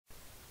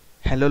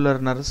Hello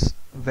learners,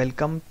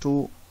 welcome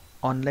to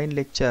online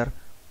lecture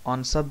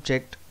on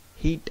subject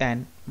heat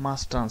and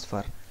mass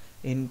transfer.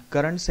 In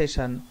current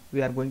session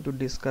we are going to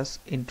discuss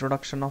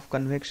introduction of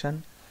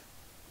convection,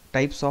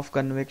 types of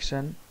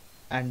convection,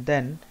 and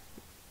then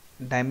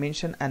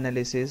dimension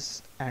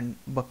analysis and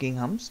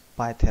Buckingham's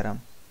Pie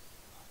Theorem.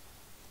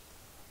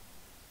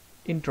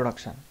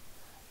 Introduction.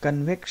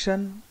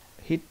 Convection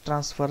heat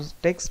transfer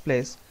takes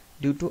place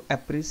due to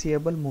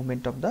appreciable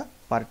movement of the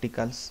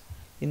particles.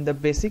 In the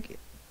basic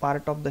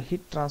part of the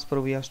heat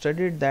transfer, we have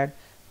studied that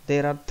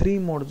there are three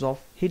modes of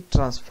heat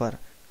transfer: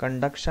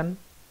 conduction,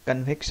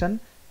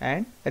 convection,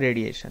 and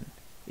radiation.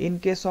 In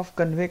case of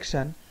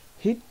convection,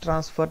 heat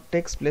transfer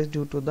takes place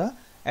due to the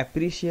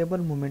appreciable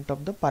movement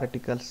of the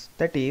particles,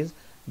 that is,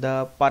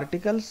 the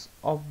particles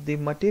of the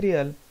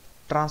material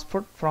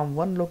transferred from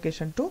one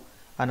location to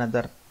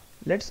another.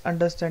 Let's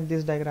understand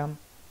this diagram.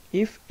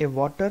 If a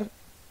water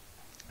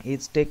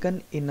is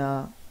taken in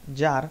a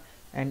jar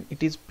and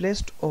it is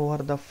placed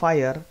over the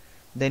fire,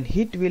 then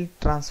heat will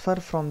transfer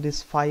from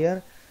this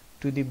fire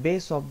to the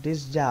base of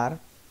this jar,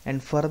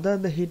 and further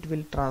the heat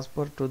will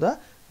transfer to the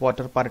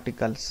water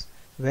particles.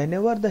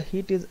 Whenever the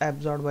heat is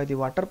absorbed by the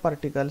water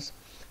particles,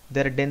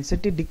 their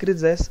density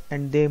decreases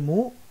and they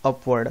move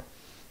upward,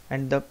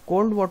 and the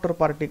cold water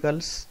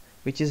particles,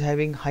 which is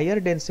having higher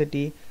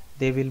density,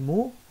 they will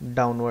move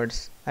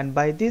downwards, and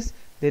by this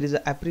there is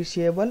an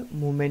appreciable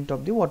movement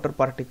of the water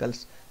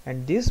particles,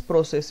 and this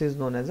process is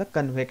known as a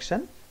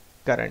convection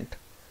current.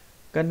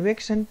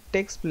 Convection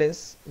takes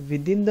place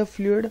within the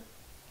fluid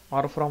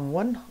or from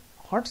one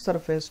hot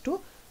surface to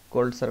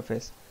cold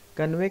surface.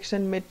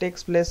 Convection may take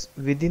place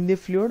within the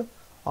fluid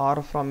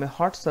or from a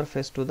hot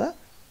surface to the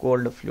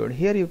cold fluid.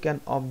 Here you can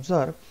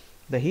observe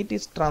the heat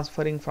is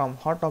transferring from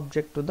hot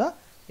object to the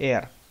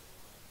air.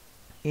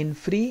 In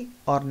free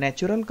or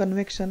natural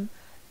convection,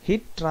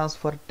 heat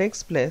transfer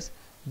takes place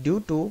due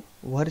to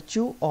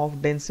virtue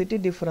of density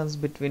difference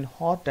between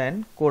hot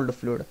and cold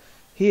fluid.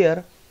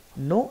 Here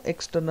no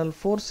external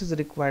force is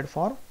required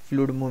for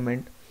fluid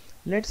movement.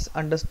 Let's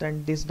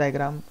understand this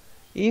diagram.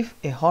 If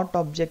a hot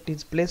object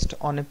is placed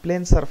on a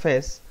plane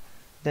surface,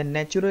 then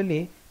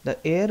naturally the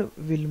air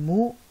will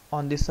move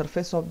on the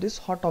surface of this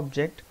hot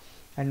object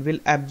and will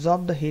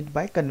absorb the heat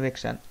by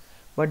convection.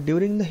 But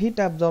during the heat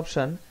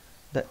absorption,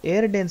 the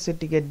air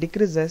density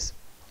decreases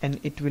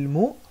and it will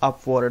move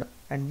upward,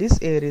 and this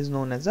air is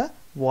known as a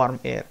warm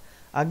air.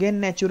 Again,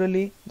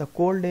 naturally the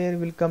cold air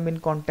will come in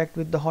contact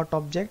with the hot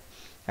object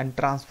and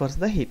transfers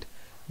the heat.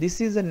 This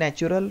is a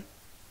natural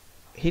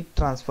heat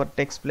transfer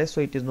takes place,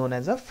 so it is known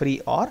as a free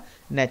or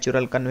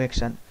natural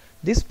convection.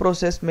 This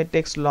process may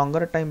take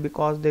longer time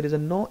because there is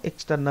no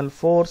external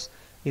force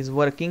is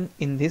working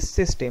in this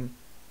system.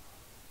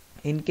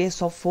 In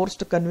case of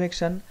forced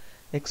convection,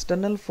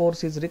 external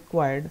force is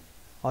required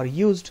or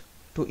used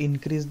to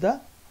increase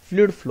the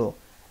fluid flow.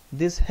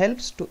 This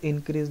helps to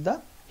increase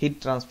the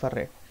heat transfer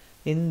rate.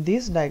 In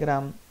this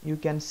diagram you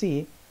can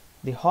see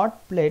the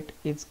hot plate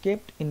is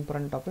kept in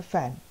front of a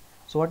fan.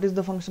 So what is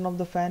the function of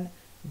the fan?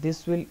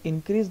 This will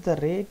increase the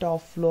rate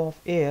of flow of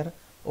air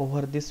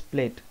over this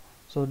plate.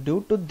 So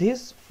due to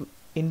this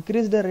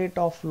increase the rate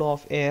of flow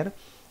of air,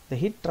 the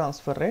heat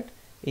transfer rate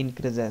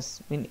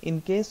increases.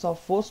 In case of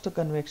forced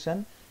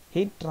convection,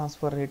 heat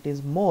transfer rate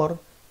is more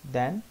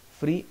than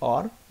free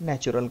or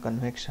natural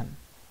convection.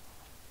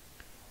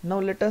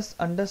 Now let us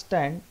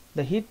understand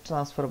the heat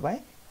transfer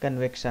by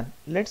convection.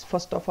 Let's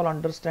first of all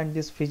understand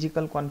this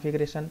physical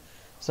configuration.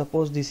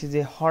 Suppose this is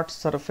a hot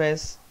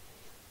surface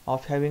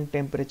of having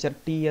temperature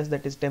Ts,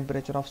 that is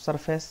temperature of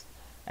surface,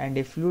 and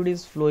a fluid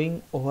is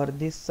flowing over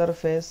this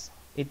surface.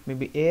 It may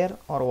be air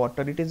or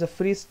water. It is a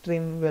free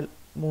stream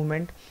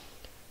movement.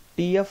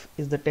 Tf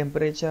is the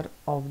temperature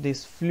of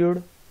this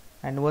fluid,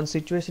 and one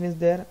situation is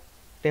there: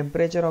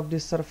 temperature of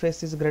this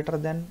surface is greater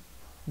than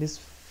this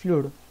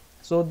fluid,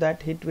 so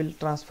that heat will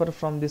transfer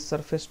from this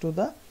surface to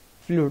the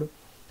fluid.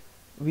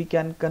 We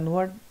can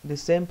convert the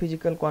same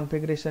physical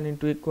configuration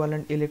into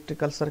equivalent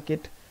electrical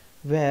circuit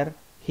where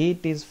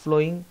heat is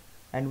flowing,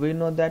 and we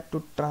know that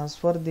to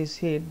transfer this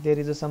heat there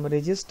is some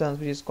resistance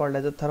which is called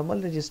as a thermal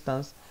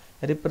resistance,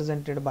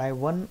 represented by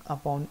 1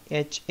 upon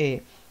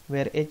HA,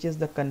 where H is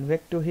the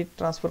convective heat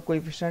transfer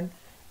coefficient,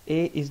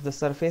 A is the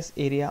surface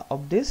area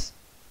of this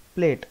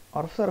plate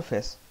or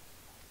surface.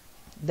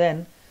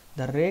 Then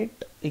the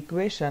rate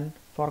equation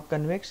for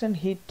convection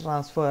heat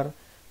transfer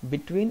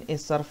between a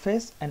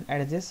surface and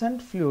adjacent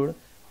fluid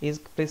is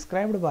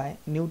prescribed by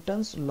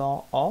Newton's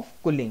law of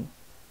cooling.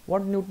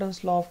 What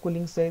Newton's law of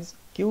cooling says?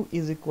 Q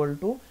is equal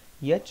to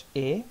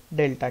HA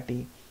delta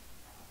T.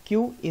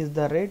 Q is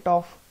the rate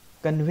of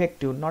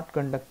convective, not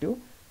conductive.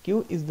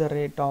 Q is the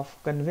rate of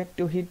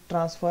convective heat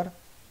transfer.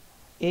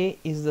 A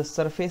is the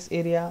surface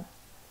area.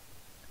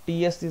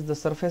 Ts is the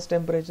surface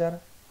temperature.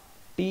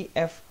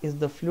 Tf is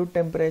the fluid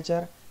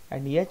temperature,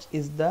 and H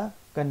is the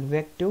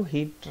convective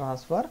heat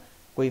transfer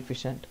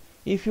coefficient.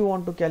 If you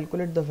want to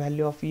calculate the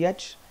value of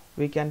H,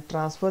 we can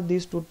transfer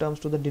these two terms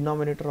to the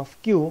denominator of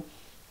Q.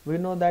 We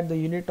know that the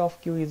unit of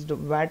Q is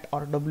watt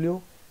or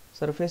W,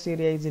 surface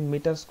area is in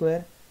meter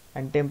square,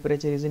 and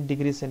temperature is in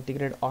degree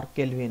centigrade or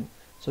Kelvin.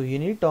 So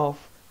unit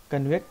of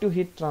convective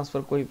heat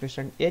transfer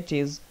coefficient H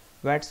is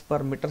watts per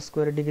meter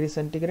square degree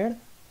centigrade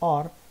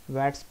or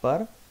watts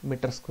per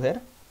meter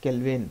square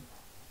Kelvin.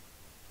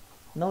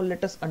 Now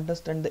let us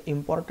understand the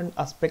important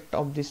aspect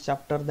of this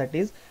chapter, that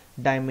is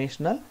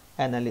dimensional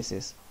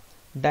analysis.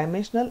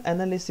 Dimensional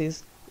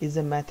analysis is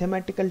a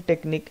mathematical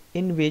technique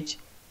in which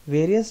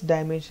various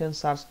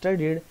dimensions are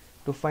studied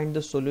to find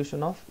the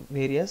solution of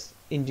various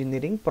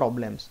engineering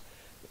problems.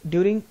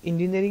 During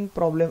engineering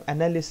problem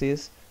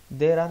analysis,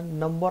 there are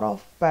number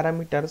of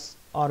parameters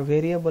or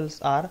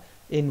variables are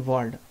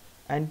involved,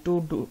 and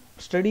to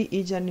study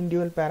each and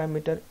individual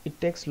parameter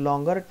it takes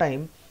longer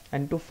time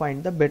and to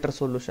find the better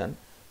solution.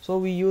 So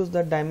we use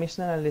the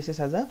dimensional analysis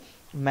as a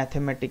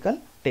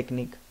mathematical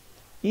technique.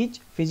 Each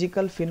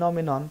physical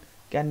phenomenon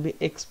can be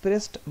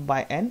expressed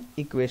by an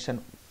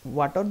equation.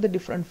 What are the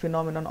different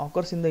phenomenon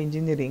occurs in the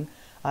engineering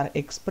are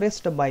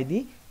expressed by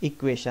the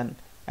equation,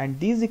 and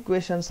these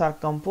equations are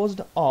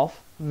composed of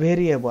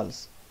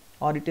variables,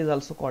 or it is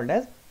also called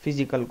as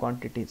physical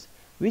quantities,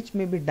 which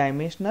may be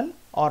dimensional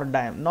or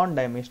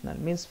non-dimensional.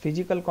 Means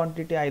physical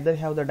quantity either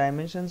have the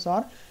dimensions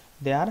or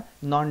they are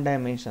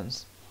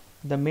non-dimensions.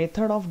 The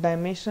method of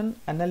dimension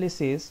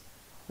analysis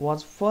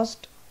was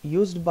first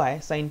used by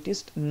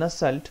scientist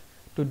Nusselt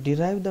to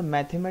derive the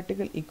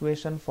mathematical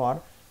equation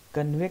for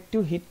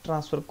convective heat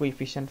transfer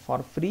coefficient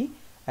for free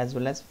as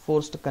well as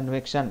forced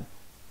convection,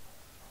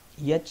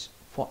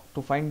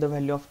 to find the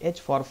value of H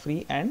for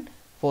free and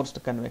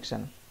forced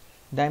convection.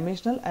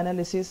 Dimensional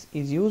analysis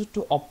is used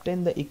to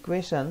obtain the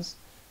equations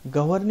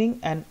governing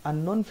an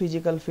unknown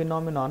physical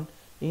phenomenon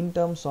in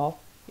terms of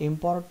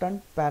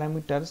important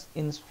parameters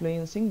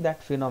influencing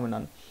that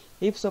phenomenon.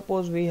 If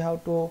suppose we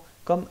have to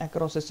come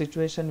across a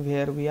situation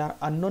where we are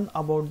unknown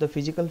about the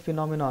physical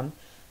phenomenon,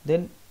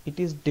 then it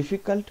is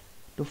difficult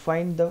to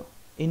find the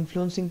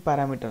influencing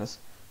parameters.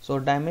 So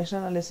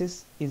dimensional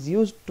analysis is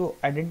used to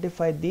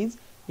identify these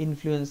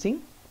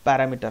influencing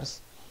parameters.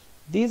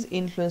 These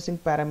influencing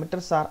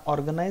parameters are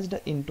organized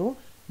into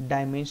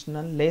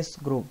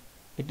dimensionless group.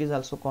 It is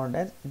also called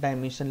as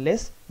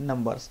dimensionless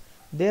numbers,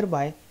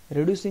 thereby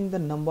reducing the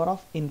number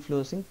of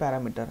influencing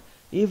parameter.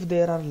 If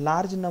there are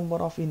large number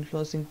of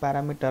influencing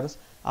parameters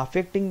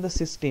affecting the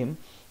system,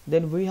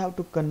 then we have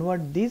to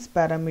convert these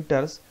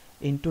parameters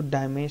into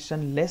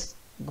dimensionless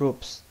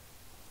groups.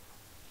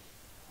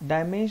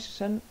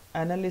 Dimension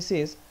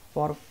analysis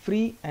for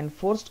free and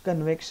forced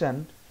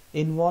convection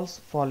involves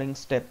following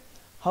step.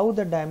 How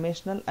the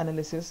dimensional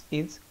analysis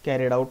is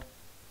carried out?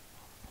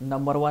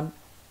 Number 1,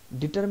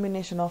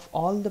 determination of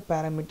all the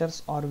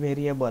parameters or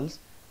variables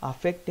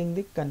affecting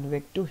the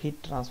convective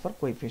heat transfer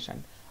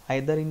coefficient,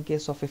 either in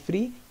case of a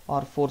free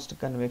or forced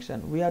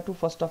convection. We have to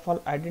first of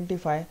all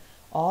identify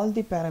all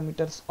the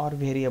parameters or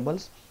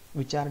variables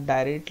which are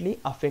directly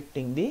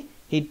affecting the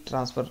heat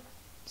transfer.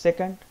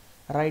 Second,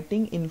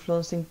 writing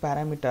influencing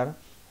parameter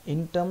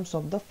in terms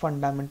of the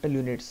fundamental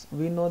units.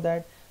 We know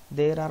that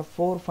there are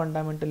 4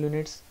 fundamental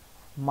units: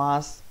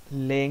 mass,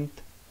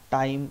 length,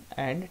 time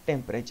and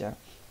temperature.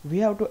 We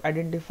have to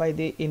identify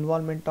the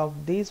involvement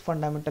of these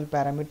fundamental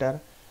parameter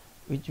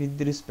which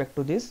with respect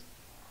to these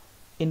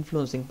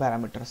influencing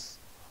parameters.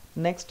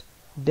 Next,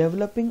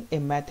 developing a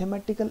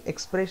mathematical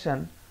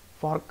expression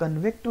for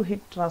convective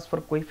heat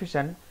transfer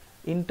coefficient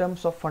in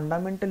terms of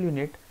fundamental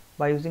unit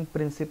by using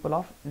principle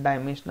of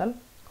dimensional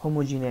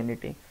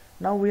homogeneity.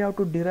 Now we have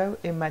to derive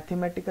a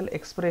mathematical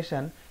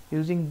expression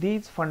using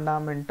these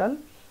fundamental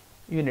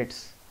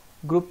units,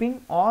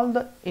 grouping all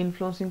the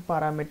influencing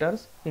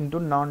parameters into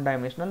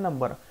non-dimensional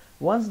number.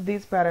 Once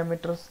these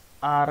parameters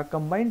are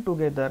combined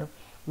together,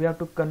 we have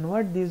to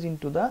convert these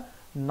into the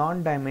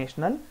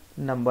non-dimensional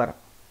number.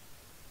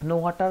 Now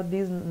what are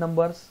these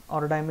numbers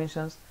or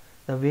dimensions?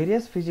 The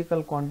various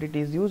physical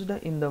quantities used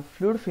in the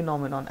fluid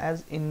phenomenon.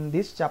 As in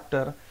this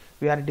chapter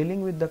we are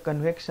dealing with the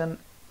convection,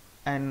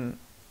 and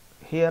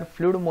here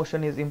fluid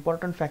motion is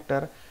important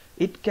factor.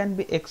 It can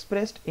be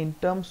expressed in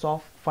terms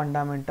of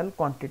fundamental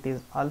quantities.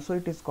 Also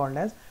it is called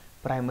as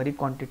primary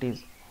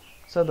quantities.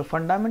 So the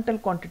fundamental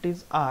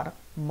quantities are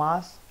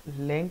mass,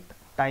 length,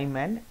 time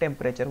and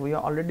temperature. We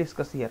have already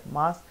discussed here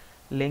mass,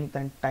 length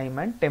and time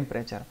and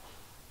temperature,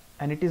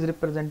 and it is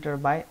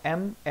represented by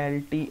m,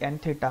 l, t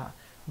and theta.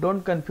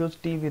 Don't confuse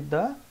t with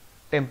the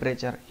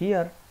temperature.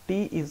 Here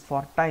t is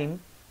for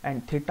time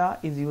and theta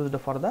is used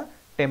for the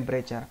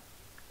temperature.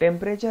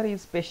 Temperature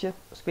is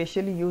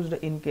specially used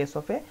in case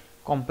of a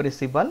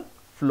compressible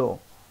flow.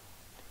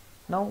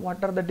 Now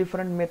what are the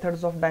different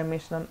methods of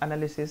dimensional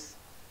analysis?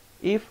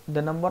 If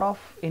the number of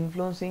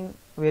influencing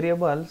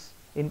variables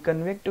in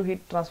convective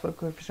heat transfer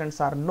coefficients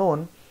are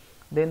known,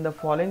 then the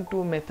following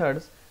 2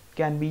 methods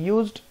can be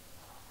used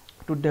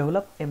to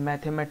develop a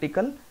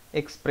mathematical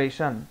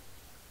expression.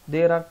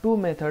 There are 2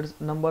 methods.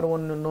 Number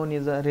 1 known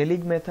as a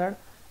Rayleigh method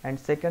and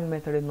second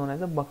method is known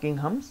as a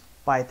Buckingham's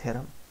Pie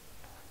Theorem.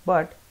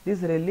 But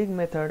this Rayleigh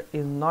method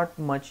is not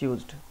much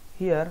used.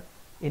 Here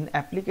in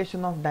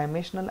application of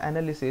dimensional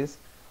analysis,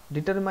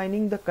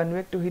 determining the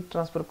convective heat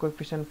transfer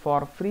coefficient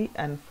for free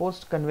and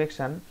forced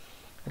convection,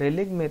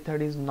 Rayleigh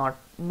method is not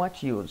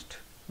much used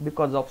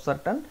because of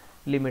certain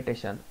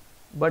limitation,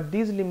 but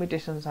these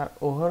limitations are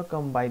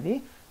overcome by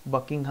the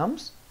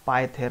Buckingham's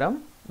Pie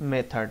Theorem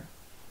method.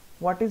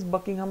 What is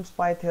Buckingham's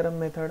Pie Theorem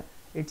method?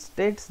 It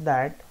states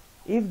that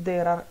if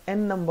there are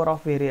n number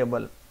of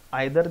variables,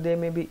 either they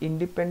may be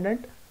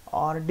independent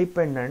or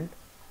dependent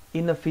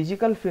in a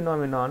physical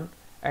phenomenon,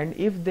 and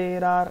if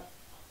there are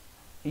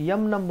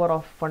m number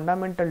of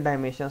fundamental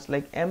dimensions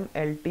like m,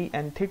 l, t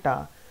and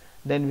theta,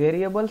 then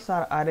variables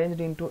are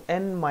arranged into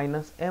n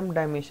minus m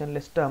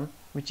dimensionless term,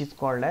 which is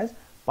called as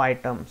pi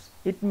terms.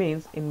 It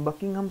means in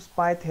Buckingham's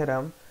Pie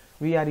Theorem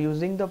we are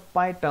using the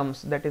pi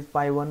terms, that is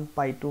pi 1,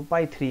 pi 2,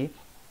 pi 3,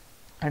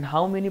 and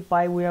how many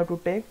pi we have to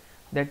take?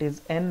 That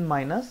is n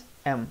minus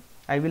m.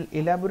 I will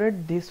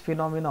elaborate this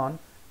phenomenon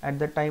at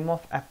the time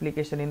of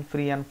application in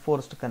free and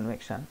forced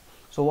convection.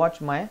 So watch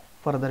my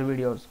further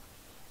videos.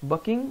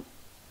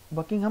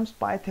 Buckingham's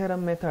Pie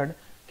Theorem method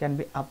can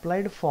be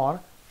applied for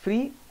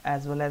free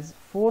as well as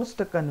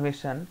forced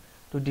convection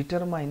to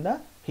determine the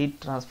heat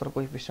transfer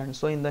coefficient.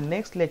 So in the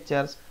next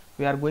lectures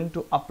we are going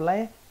to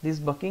apply this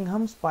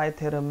Buckingham's Pie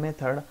Theorem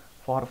method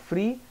for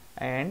free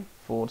and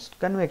forced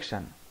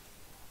convection.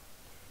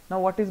 Now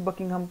what is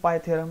Buckingham Pie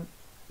Theorem?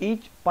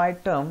 Each pi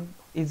term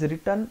is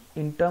written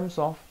in terms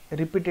of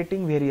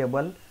repeating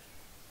variable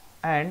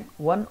and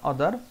one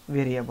other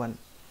variable.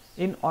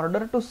 In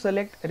order to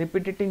select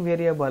repeating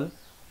variable,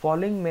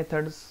 following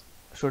methods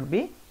should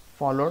be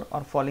followed,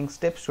 or following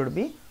steps should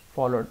be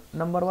followed.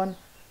 Number 1,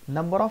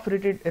 number of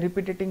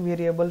repeating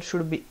variables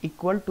should be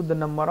equal to the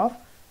number of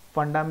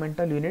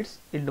fundamental units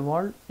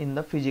involved in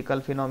the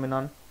physical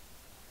phenomenon.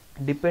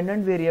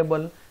 Dependent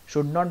variable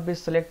should not be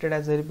selected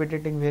as a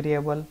repeating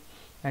variable,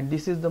 and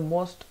this is the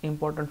most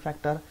important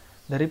factor.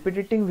 The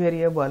repeating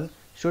variable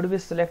should be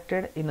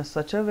selected in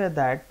such a way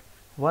that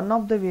one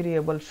of the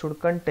variables should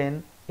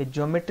contain a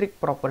geometric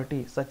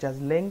property such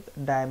as length,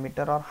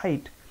 diameter or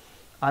height.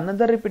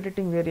 Another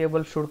repeating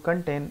variable should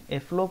contain a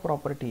flow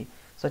property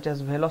such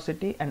as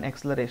velocity and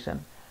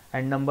acceleration.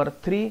 And number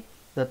 3,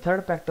 the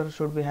third factor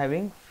should be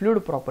having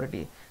fluid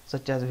property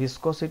such as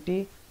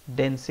viscosity,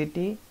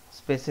 density,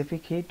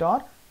 specific heat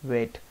or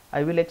weight.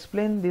 I will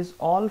explain these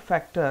all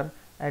factors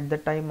at the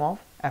time of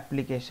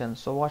application,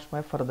 so watch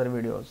my further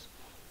videos.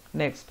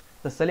 Next,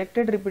 the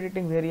selected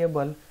repeating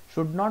variable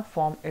should not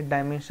form a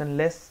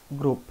dimensionless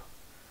group.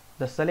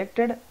 The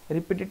selected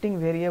repeating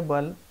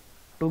variable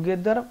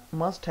together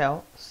must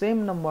have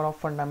same number of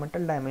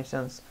fundamental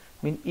dimensions,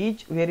 mean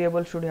each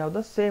variable should have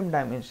the same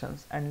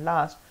dimensions. And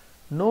last,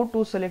 no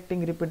two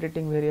selecting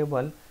repeating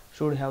variable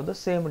should have the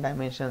same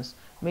dimensions,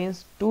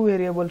 means two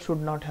variables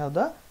should not have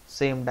the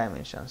same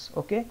dimensions.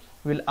 Okay,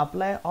 we'll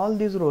apply all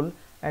these rules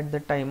at the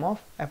time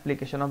of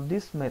application of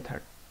this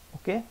method.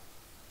 Okay,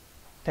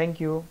 thank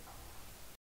you.